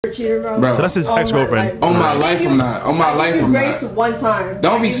cheater, bro. Bro. So that's his ex-girlfriend. On my life, I'm not. On my life, I'm Grace not. one time.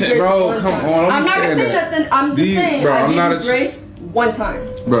 Don't be saying, bro. Come on. I'm not gonna say nothing. I'm just saying. Bro, I I'm not gave you grace one time.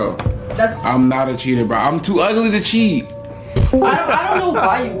 Bro, I'm not a cheater, bro. I'm too ugly to cheat. I don't know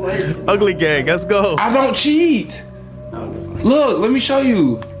why you would. Ugly gang, let's go. I don't cheat. Look, let me show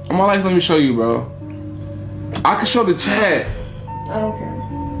you. On my life, let me show you, bro. I can show the chat. I don't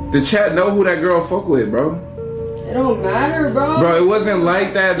care. The chat know who that girl fuck with, bro. It don't matter, bro. Bro, it wasn't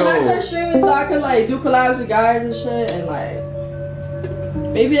like that, though. Can I start streaming so I could like do collabs with guys and shit, and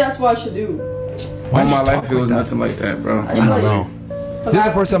like maybe that's what I should do. On my life, it was nothing like that, bro. I don't know. This is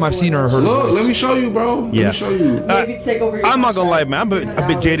the first time I've seen her or heard Look, her voice. let me show you, bro. Yeah. Let me show you. Maybe take over your I'm not gonna lie, man. I'm a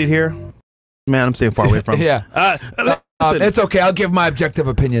bit jaded here. Man, I'm staying far away from. Yeah. Listen. It's okay. I'll give my objective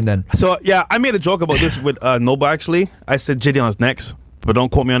opinion then. So yeah, I made a joke about this with Noba actually. I said Gideon's next, but don't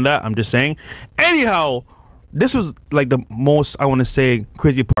quote me on that. I'm just saying. Anyhow, this was like the most, I want to say,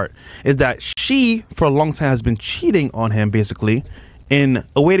 crazy part is that she for a long time has been cheating on him basically in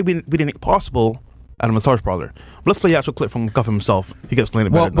a way that we didn't think possible at a massage parlor. But let's play the actual clip from Cuff himself. He can explain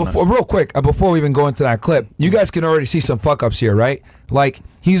it better than us. Real quick, before we even go into that clip, you guys can already see some fuck ups here, right? Like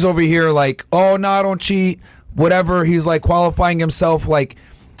he's over here like, oh no, I don't cheat, whatever. He's like qualifying himself like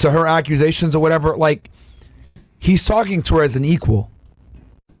to her accusations or whatever. Like he's talking to her as an equal.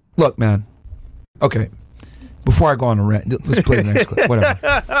 Look, man. Okay. Before I go on a rant, let's play the next clip. Whatever.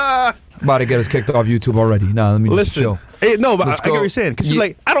 I'm about to get us kicked off YouTube already. No, let me just chill. Hey, no, but I get what you're saying. Because you're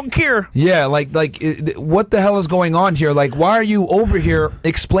like, I don't care. Yeah, like, what the hell is going on here? Like, why are you over here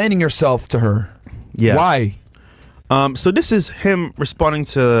explaining yourself to her? Yeah. Why? So this is him responding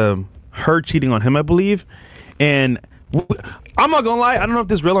to her cheating on him, I believe. And I'm not going to lie. I don't know if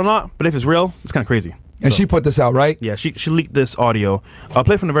this is real or not. But if it's real, it's kind of crazy. And she put this out, right? Yeah, she leaked this audio. I'll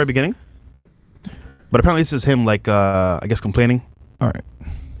play it from the very beginning. But apparently this is him, like, I guess, complaining. All right.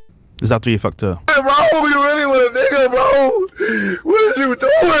 This is after you fucked her. Hey, bro, you really with a nigga, bro? What is you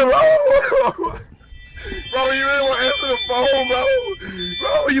doing, bro? Bro, you really want to answer the phone, bro?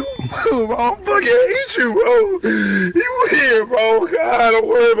 Bro, I fucking hate you, bro. You weird, bro. God, don't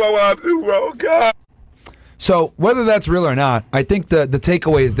worry about what I do, bro. God. So whether that's real or not, I think the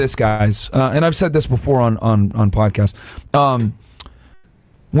takeaway is this, guys. And I've said this before on podcasts.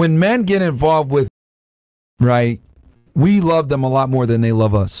 When men get involved with, right, we love them a lot more than they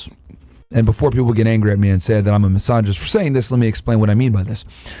love us. And before people get angry at me and say that I'm a misogynist for saying this, let me explain what I mean by this.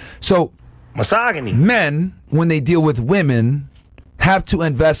 So, misogyny. Men, when they deal with women, have to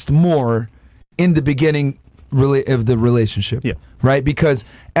invest more in the beginning of the relationship. Yeah. Right? Because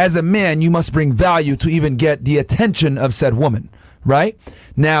as a man, you must bring value to even get the attention of said woman. Right?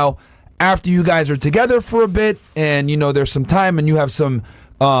 Now, after you guys are together for a bit and, you know, there's some time and you have some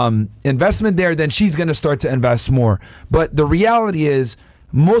investment there, then she's going to start to invest more. But the reality is,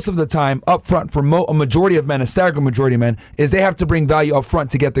 most of the time, up front, for a majority of men, a staggering majority of men, is they have to bring value up front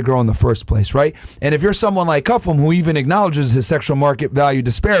to get the girl in the first place, right? And if you're someone like Cuffham, who even acknowledges his sexual market value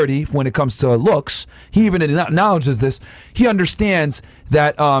disparity when it comes to looks, he even acknowledges this. He understands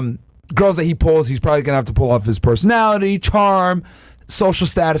that girls that he pulls, he's probably going to have to pull off his personality, charm, social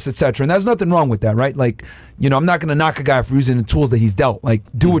status, etc. And there's nothing wrong with that, right? Like, you know, I'm not going to knock a guy for using the tools that he's dealt. Like,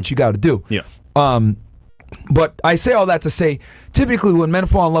 do what you got to do. Yeah. But I say all that to say, typically when men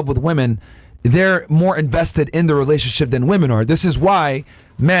fall in love with women, they're more invested in the relationship than women are. This is why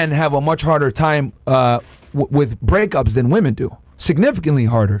men have a much harder time with breakups than women do. Significantly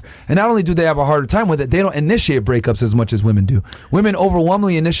harder. And not only do they have a harder time with it, they don't initiate breakups as much as women do. Women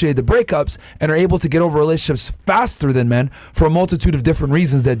overwhelmingly initiate the breakups and are able to get over relationships faster than men for a multitude of different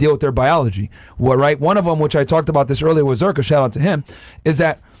reasons that deal with their biology. Well, right? One of them, which I talked about this earlier with Zerka, shout out to him, is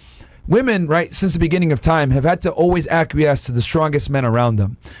that women, right, since the beginning of time, have had to always acquiesce to the strongest men around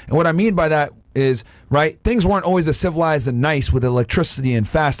them. And what I mean by that is, right, things weren't always as civilized and nice with electricity and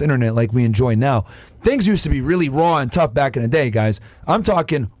fast internet like we enjoy now. Things used to be really raw and tough back in the day, guys. I'm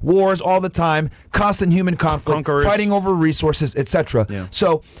talking wars all the time, constant human conflict, Conquerors. fighting over resources, etc. Yeah.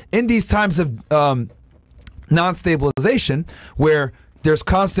 So in these times of non-stabilization, where there's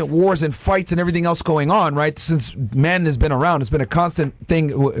constant wars and fights and everything else going on, right? Since man has been around, it's been a constant thing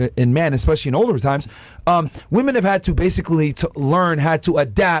in man, especially in older times. Women have had to basically learn how to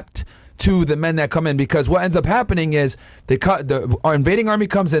adapt to the men that come in, because what ends up happening is our invading army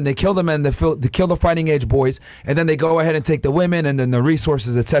comes in, they kill the men, they kill the fighting age boys, and then they go ahead and take the women and then the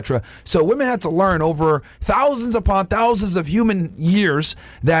resources, etc. So women had to learn over thousands upon thousands of human years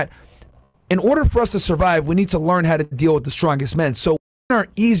that in order for us to survive, we need to learn how to deal with the strongest men. So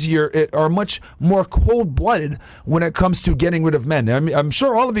are much more cold-blooded when it comes to getting rid of men. I mean, I'm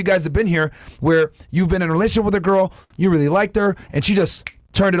sure all of you guys have been here where you've been in a relationship with a girl, you really liked her, and she just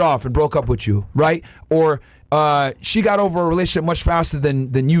turned it off and broke up with you, right? Or she got over a relationship much faster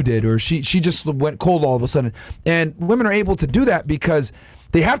than you did, or she just went cold all of a sudden. And women are able to do that because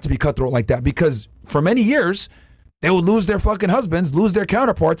they have to be cutthroat like that, because for many years they would lose their fucking husbands, lose their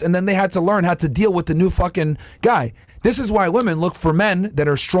counterparts, and then they had to learn how to deal with the new fucking guy. This is why women look for men that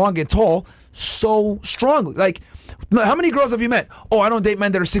are strong and tall so strongly. Like, how many girls have you met? Oh, I don't date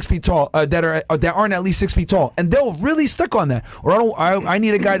men that are 6 feet tall, that aren't at least 6 feet tall, and they'll really stick on that. Or I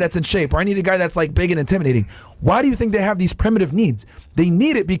need a guy that's in shape, or I need a guy that's like big and intimidating. Why do you think they have these primitive needs? They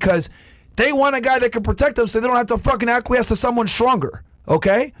need it because they want a guy that can protect them, so they don't have to fucking acquiesce to someone stronger.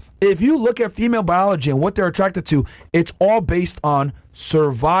 Okay? If you look at female biology and what they're attracted to, it's all based on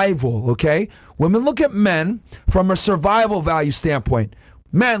survival. Okay? Women look at men from a survival value standpoint.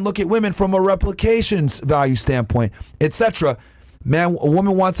 Men look at women from a replication value standpoint, etc. Man, a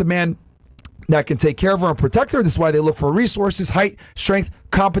woman wants a man that can take care of her and protect her. This is why they look for resources, height, strength,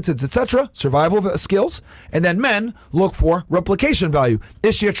 competence, etc., survival skills. And then men look for replication value.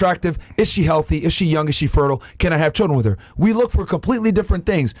 Is she attractive? Is she healthy? Is she young? Is she fertile? Can I have children with her? We look for completely different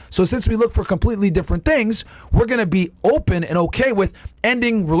things. So since we look for completely different things, we're going to be open and okay with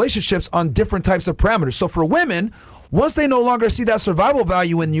ending relationships on different types of parameters. So for women, once they no longer see that survival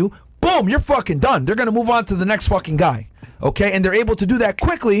value in you, boom, you're fucking done. They're going to move on to the next fucking guy. Okay? And they're able to do that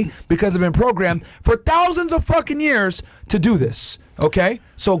quickly because they've been programmed for thousands of fucking years to do this. Okay?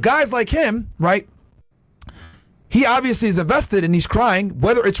 So guys like him, right? He obviously is invested and he's crying,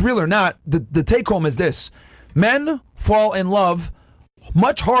 whether it's real or not. The take home is this: men fall in love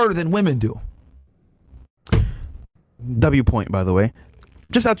much harder than women do. W point, by the way.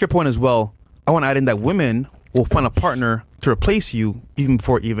 Just at your point as well, I want to add in that women will find a partner to replace you even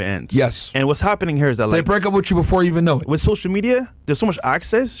before it even ends. Yes. And what's happening here is that, like, they break up with you before you even know it. with social media, there's so much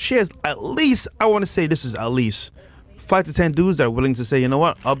access. She has at least, I want to say this is at least 5 to 10 dudes that are willing to say, you know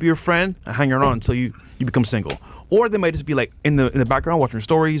what, I'll be your friend and hang around until you become single. Or they might just be like in the background watching your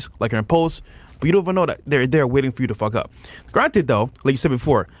stories, like your posts, but you don't even know that they're there waiting for you to fuck up. Granted though, like you said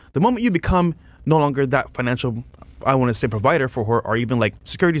before, the moment you become no longer that financial, I want to say, provider for her, or even like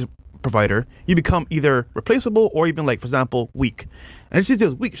security provider, you become either replaceable or even, like, for example, weak. And if she's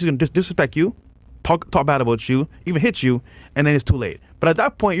just weak, she's gonna disrespect you, talk bad about you, even hit you, and then it's too late. But at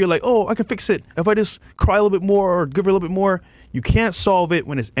that point, you're like, oh, I can fix it if I just cry a little bit more or give her a little bit more. You can't solve it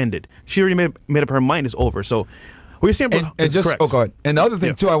when it's ended. She already made up her mind. It's over. So what you're saying, and just correct. Oh god. And the other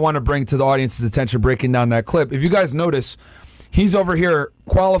thing too, I want to bring to the audience's attention, breaking down that clip. If you guys notice, he's over here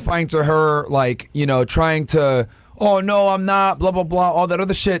qualifying to her, like, you know, trying to, oh no, I'm not, blah blah blah, all that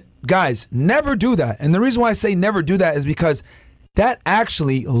other shit. Guys, never do that. And the reason why I say never do that is because that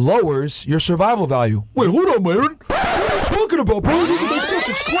actually lowers your survival value. Wait, hold on, man. What are you talking about, bro?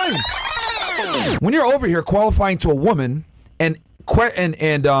 Explain. When you're over here qualifying to a woman and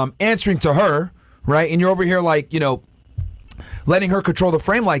answering to her, right? And you're over here, like, you know, letting her control the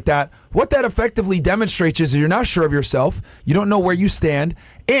frame like that, what that effectively demonstrates is you're not sure of yourself, you don't know where you stand,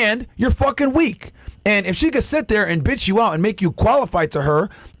 and you're fucking weak. And if she could sit there and bitch you out and make you qualified to her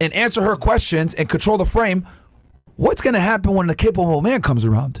and answer her questions and control the frame, what's going to happen when the capable man comes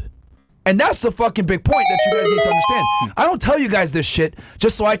around? And that's the fucking big point that you guys need to understand. I don't tell you guys this shit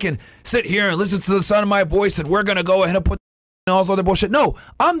just so I can sit here and listen to the sound of my voice and we're going to go ahead and put and all this other bullshit. No,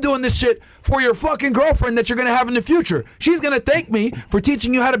 I'm doing this shit for your fucking girlfriend that you're going to have in the future. She's going to thank me for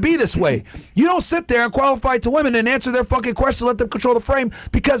teaching you how to be this way. You don't sit there and qualify to women and answer their fucking questions, let them control the frame,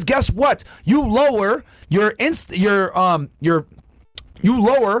 because guess what? You lower you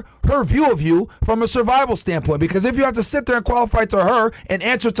lower her view of you from a survival standpoint, because if you have to sit there and qualify to her and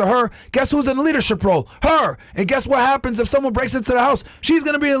answer to her, guess who's in the leadership role? Her. And guess what happens if someone breaks into the house? She's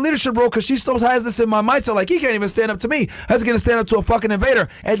going to be in a leadership role because she still has this in my mindset, like, he can't even stand up to me. How's he going to stand up to a fucking invader?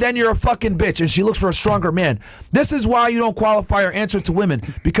 And then you're a fucking bitch, and she looks for a stronger man. This is why you don't qualify or answer to women,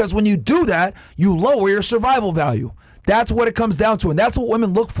 because when you do that, you lower your survival value. That's what it comes down to, and that's what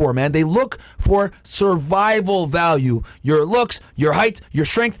women look for, man. They look for survival value. Your looks, your height, your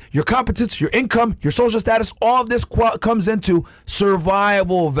strength, your competence, your income, your social status, all of this comes into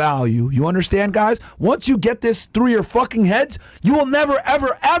survival value. You understand, guys? Once you get this through your fucking heads, you will never,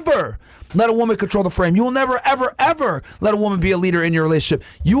 ever, ever let a woman control the frame. You will never, ever, ever let a woman be a leader in your relationship.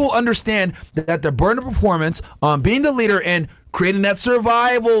 You will understand that the burden of performance on being the leader and creating that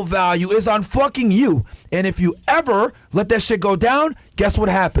survival value is on fucking you. And if you ever let that shit go down, guess what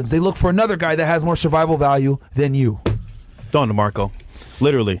happens? They look for another guy that has more survival value than you. Don DeMarco.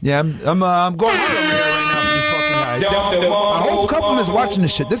 Literally. Yeah, I'm going right over here right now for these fucking guys. I hope a couple of them is watching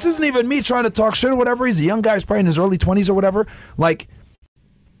this shit. This isn't even me trying to talk shit or whatever. He's a young guy. He's probably in his early 20s or whatever. Like,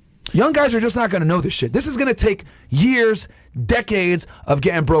 Young guys are just not going to know this shit. This is going to take years, decades of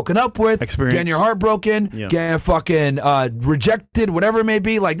getting broken up with, Experience. getting your heart broken, getting fucking rejected, whatever it may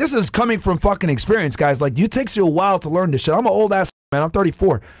be. Like, this is coming from fucking experience, guys. Like, it takes you a while to learn this shit. I'm an old ass man. I'm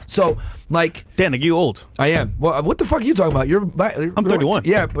 34. So, like, Dan, you old. I am. Well, what the fuck are you talking about? I'm 31.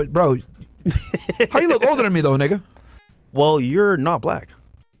 Yeah, but bro, how you look older than me though, nigga? Well, you're not black.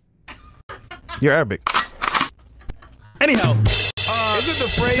 You're Arabic. Anyhow, Isn't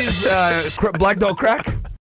the phrase black don't crack?